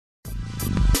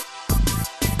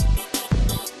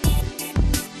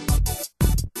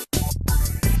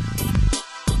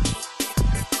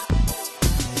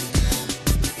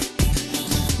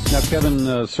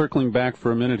Kevin, circling back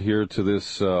for a minute here to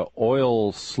this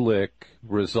oil slick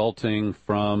resulting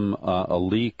from a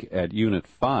leak at Unit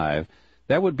 5,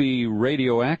 that would be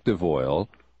radioactive oil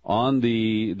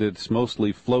that's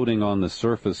mostly floating on the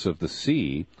surface of the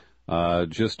sea,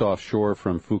 just offshore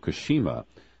from Fukushima.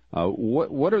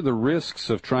 What are the risks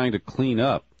of trying to clean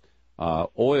up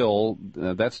oil?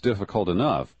 That's difficult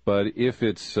enough, but if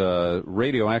it's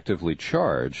radioactively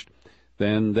charged,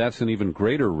 then that's an even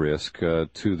greater risk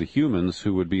to the humans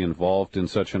who would be involved in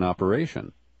such an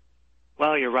operation.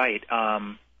 Well, you're right.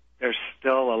 There's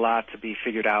still a lot to be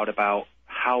figured out about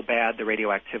how bad the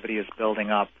radioactivity is building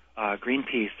up.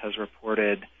 Greenpeace has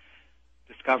reported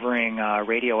discovering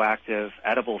radioactive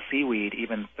edible seaweed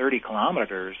even 30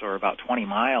 kilometers or about 20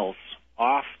 miles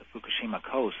off the Fukushima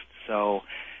coast. So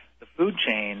the food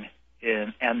chain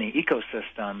and the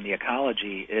ecosystem, the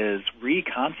ecology, is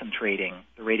reconcentrating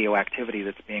the radioactivity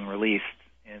that's being released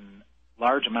in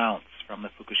large amounts from the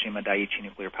Fukushima Daiichi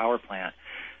nuclear power plant.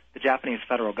 The Japanese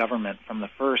federal government, from the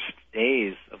first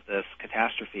days of this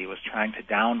catastrophe, was trying to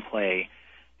downplay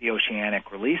the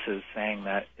oceanic releases, saying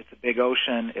that it's a big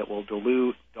ocean, it will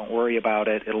dilute, don't worry about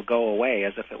it, it'll go away,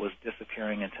 as if it was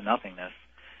disappearing into nothingness.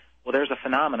 Well, there's a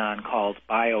phenomenon called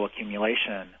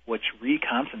bioaccumulation, which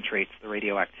reconcentrates the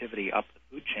radioactivity up the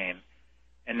food chain.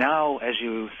 And now, as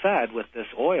you said, with this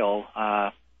oil,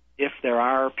 if there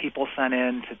are people sent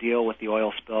in to deal with the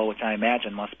oil spill, which I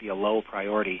imagine must be a low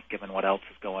priority given what else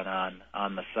is going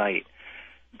on the site,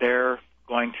 they're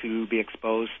going to be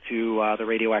exposed to the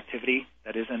radioactivity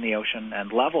that is in the ocean,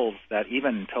 and levels that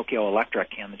even Tokyo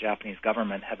Electric and the Japanese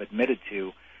government have admitted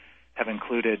to have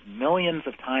included millions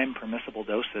of time permissible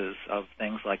doses of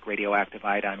things like radioactive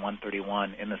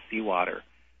iodine-131 in the seawater,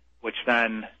 which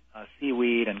then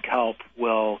seaweed and kelp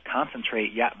will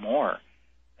concentrate yet more.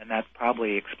 And that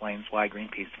probably explains why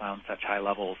Greenpeace found such high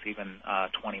levels even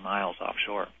 20 miles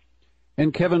offshore.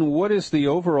 And Kevin, what is the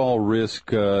overall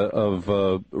risk of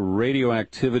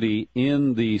radioactivity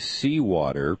in the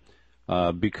seawater?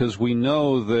 Because we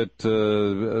know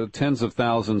that tens of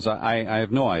thousands, I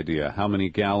have no idea how many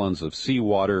gallons of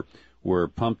seawater were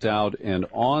pumped out and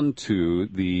onto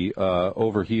the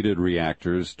overheated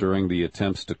reactors during the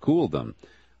attempts to cool them.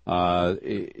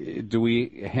 Do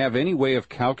we have any way of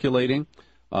calculating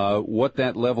what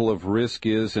that level of risk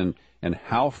is and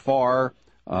how far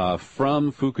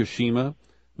from Fukushima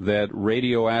that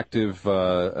radioactive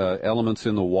elements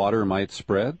in the water might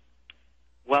spread?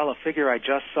 Well, a figure I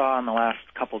just saw in the last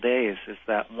couple days is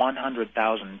that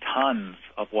 100,000 tons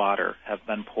of water have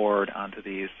been poured onto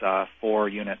these 4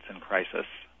 units in crisis,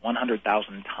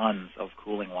 100,000 tons of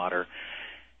cooling water.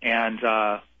 And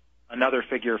another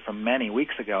figure from many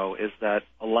weeks ago is that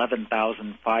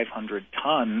 11,500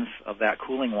 tons of that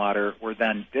cooling water were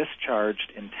then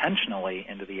discharged intentionally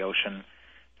into the ocean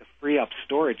to free up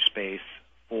storage space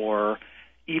for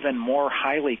even more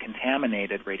highly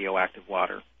contaminated radioactive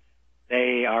water.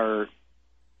 They are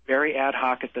very ad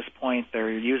hoc at this point.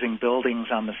 They're using buildings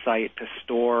on the site to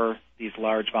store these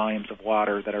large volumes of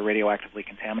water that are radioactively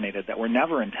contaminated that were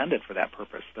never intended for that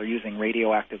purpose. They're using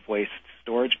radioactive waste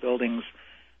storage buildings.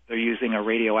 They're using a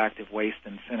radioactive waste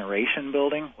incineration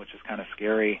building, which is kind of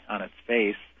scary on its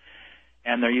face.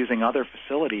 And they're using other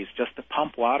facilities just to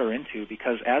pump water into,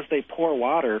 because as they pour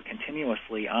water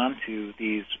continuously onto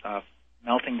these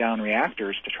melting down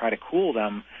reactors to try to cool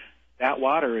them, that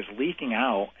water is leaking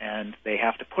out, and they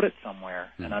have to put it somewhere.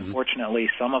 Mm-hmm. And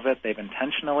unfortunately, some of it they've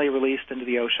intentionally released into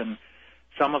the ocean.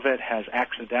 Some of it has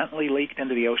accidentally leaked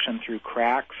into the ocean through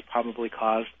cracks, probably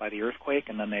caused by the earthquake,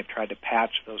 and then they've tried to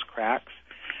patch those cracks.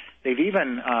 They've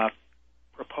even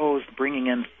proposed bringing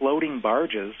in floating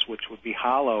barges, which would be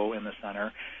hollow in the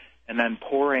center, and then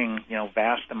pouring,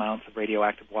 vast amounts of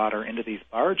radioactive water into these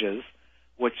barges,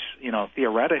 which,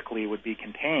 theoretically would be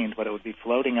contained, but it would be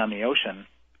floating on the ocean.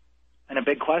 And a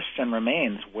big question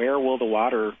remains, where will the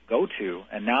water go to?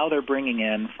 And now they're bringing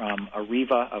in from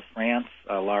Areva of France,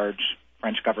 a large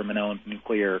French government-owned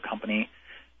nuclear company.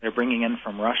 They're bringing in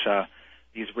from Russia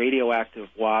these radioactive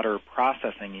water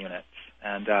processing units.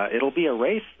 And it'll be a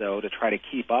race, though, to try to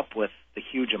keep up with the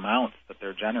huge amounts that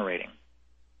they're generating.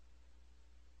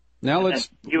 Now let's...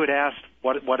 You had asked,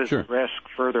 what is Sure. the risk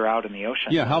further out in the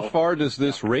ocean? Yeah, how far does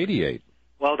this radiate?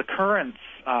 Well, the currents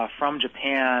from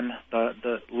Japan,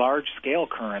 the large-scale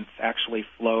currents actually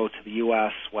flow to the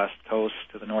U.S. West Coast,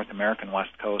 to the North American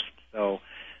West Coast. So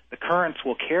the currents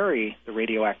will carry the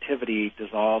radioactivity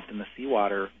dissolved in the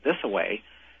seawater this way.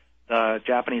 The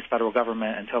Japanese federal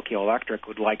government and Tokyo Electric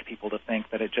would like people to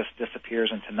think that it just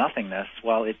disappears into nothingness.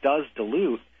 Well, it does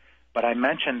dilute, but I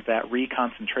mentioned that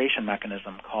reconcentration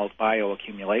mechanism called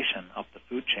bioaccumulation up the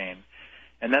food chain.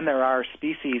 And then there are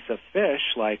species of fish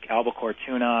like albacore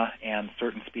tuna and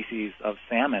certain species of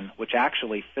salmon which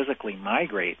actually physically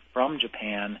migrate from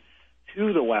Japan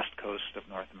to the west coast of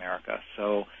North America.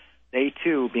 So they,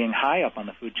 too, being high up on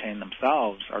the food chain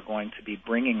themselves, are going to be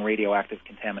bringing radioactive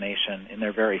contamination in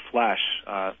their very flesh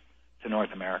to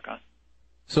North America.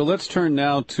 So let's turn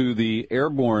now to the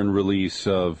airborne release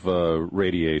of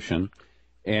radiation.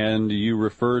 And you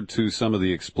referred to some of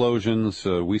the explosions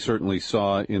we certainly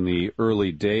saw in the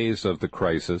early days of the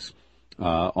crisis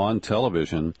on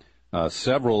television,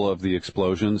 several of the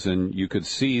explosions, and you could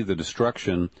see the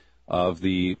destruction of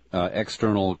the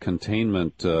external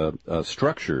containment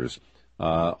structures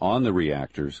on the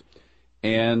reactors.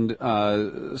 And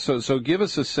so give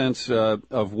us a sense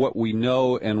of what we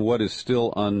know and what is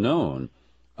still unknown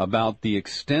about the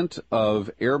extent of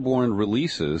airborne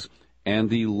releases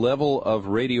and the level of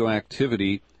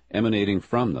radioactivity emanating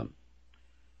from them.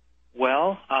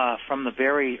 Well, from the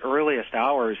very earliest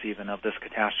hours even of this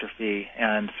catastrophe,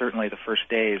 and certainly the first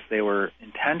days, they were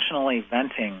intentionally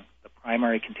venting the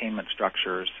primary containment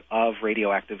structures of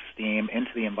radioactive steam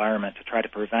into the environment to try to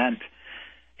prevent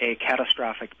a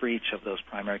catastrophic breach of those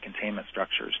primary containment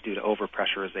structures due to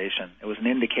overpressurization. It was an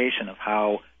indication of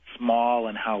how small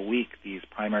and how weak these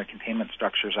primary containment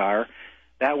structures are.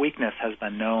 That weakness has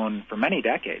been known for many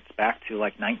decades, back to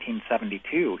like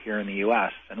 1972 here in the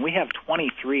U.S., and we have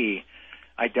 23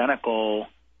 identical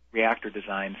reactor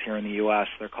designs here in the U.S.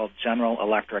 They're called General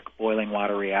Electric boiling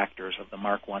water reactors of the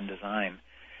Mark I design.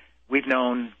 We've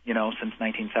known, since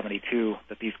 1972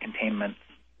 that these containments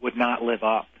would not live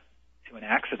up to an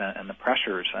accident and the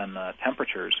pressures and the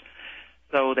temperatures.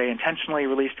 So they intentionally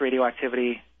released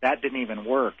radioactivity. That didn't even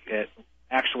work. It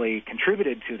actually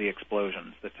contributed to the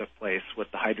explosions that took place with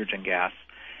the hydrogen gas.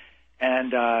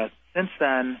 And since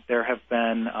then, there have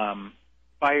been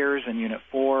fires in Unit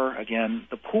 4. Again,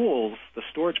 the pools, the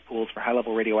storage pools for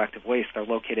high-level radioactive waste are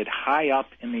located high up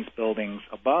in these buildings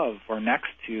above or next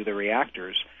to the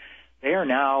reactors. They are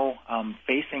now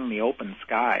facing the open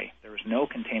sky. There is no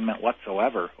containment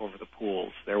whatsoever over the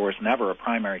pools. There was never a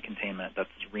primary containment that's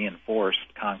reinforced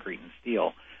concrete and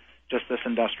steel, just this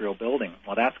industrial building.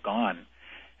 Well, that's gone.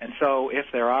 And so if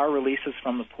there are releases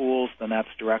from the pools, then that's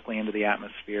directly into the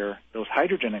atmosphere. Those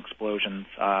hydrogen explosions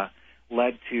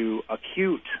led to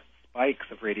acute spikes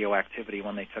of radioactivity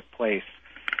when they took place.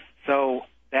 So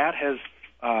that has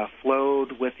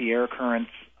flowed with the air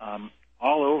currents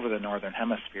all over the northern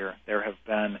hemisphere. There have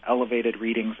been elevated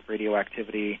readings of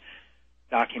radioactivity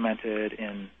documented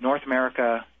in North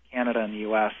America, Canada, and the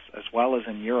U.S., as well as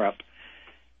in Europe.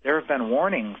 There have been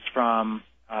warnings from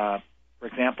for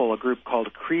example, a group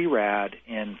called CRERAD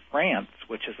in France,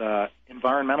 which is an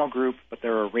environmental group, but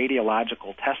they're a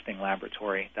radiological testing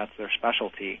laboratory. That's their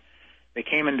specialty. They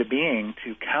came into being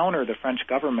to counter the French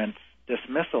government's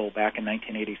dismissal back in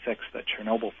 1986 that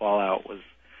Chernobyl fallout was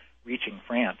reaching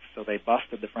France. So they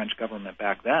busted the French government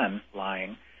back then,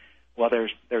 lying. Well,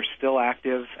 they're still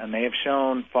active, and they have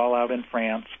shown fallout in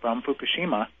France from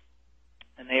Fukushima,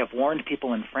 and they have warned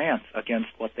people in France against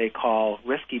what they call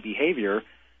risky behavior,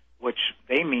 which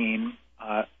they mean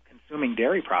consuming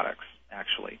dairy products,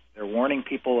 actually. They're warning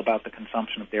people about the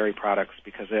consumption of dairy products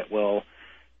because it will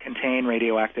contain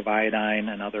radioactive iodine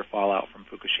and other fallout from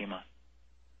Fukushima.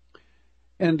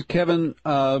 And, Kevin,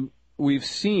 we've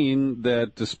seen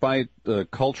that despite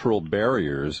cultural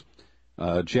barriers,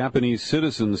 Japanese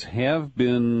citizens have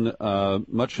been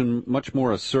much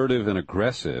more assertive and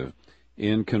aggressive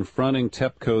in confronting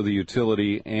TEPCO, the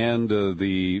utility, and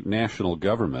the national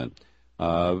government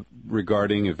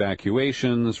regarding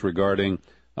evacuations, regarding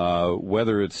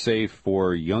whether it's safe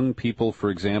for young people, for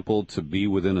example, to be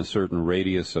within a certain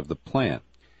radius of the plant.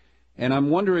 And I'm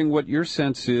wondering what your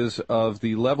sense is of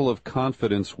the level of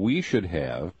confidence we should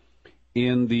have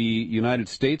in the United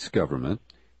States government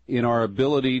in our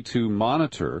ability to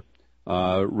monitor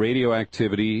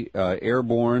radioactivity,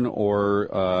 airborne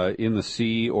or in the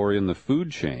sea or in the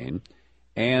food chain,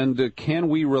 and can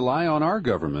we rely on our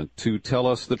government to tell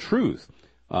us the truth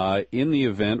in the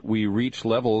event we reach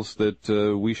levels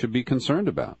that we should be concerned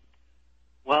about?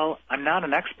 Well, I'm not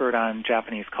an expert on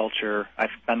Japanese culture. I've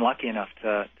been lucky enough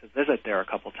to visit there a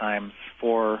couple times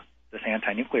for this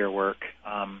anti-nuclear work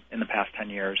in the past 10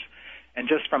 years. And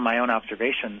just from my own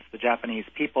observations, the Japanese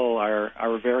people are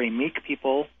a very meek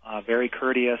people, very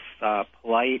courteous,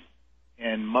 polite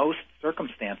in most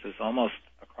circumstances, almost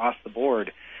across the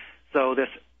board. So this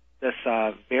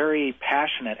very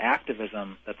passionate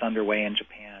activism that's underway in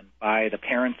Japan by the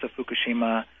parents of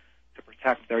Fukushima to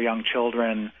protect their young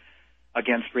children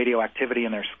against radioactivity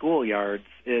in their schoolyards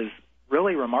is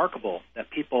really remarkable, that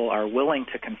people are willing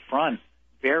to confront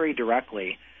very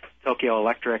directly Tokyo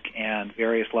Electric and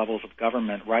various levels of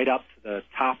government, right up to the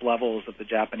top levels of the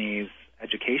Japanese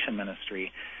education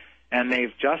ministry. And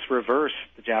they've just reversed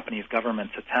the Japanese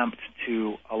government's attempt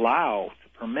to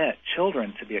permit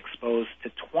children to be exposed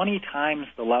to 20 times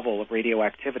the level of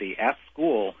radioactivity at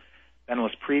school than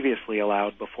was previously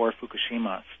allowed before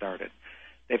Fukushima started.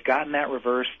 They've gotten that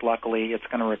reversed, luckily. It's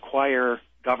going to require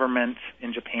government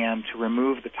in Japan to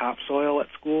remove the topsoil at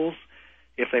schools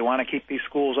if they want to keep these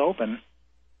schools open,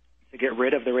 to get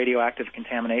rid of the radioactive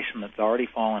contamination that's already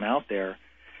fallen out there.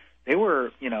 They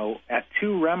were, at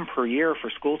 2 rem per year for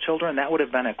school children. That would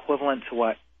have been equivalent to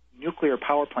what nuclear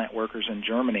power plant workers in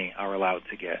Germany are allowed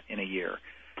to get in a year.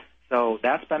 So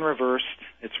that's been reversed.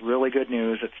 It's really good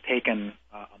news. It's taken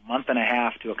a month and a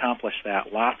half to accomplish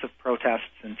that. Lots of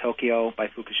protests in Tokyo by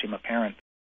Fukushima parents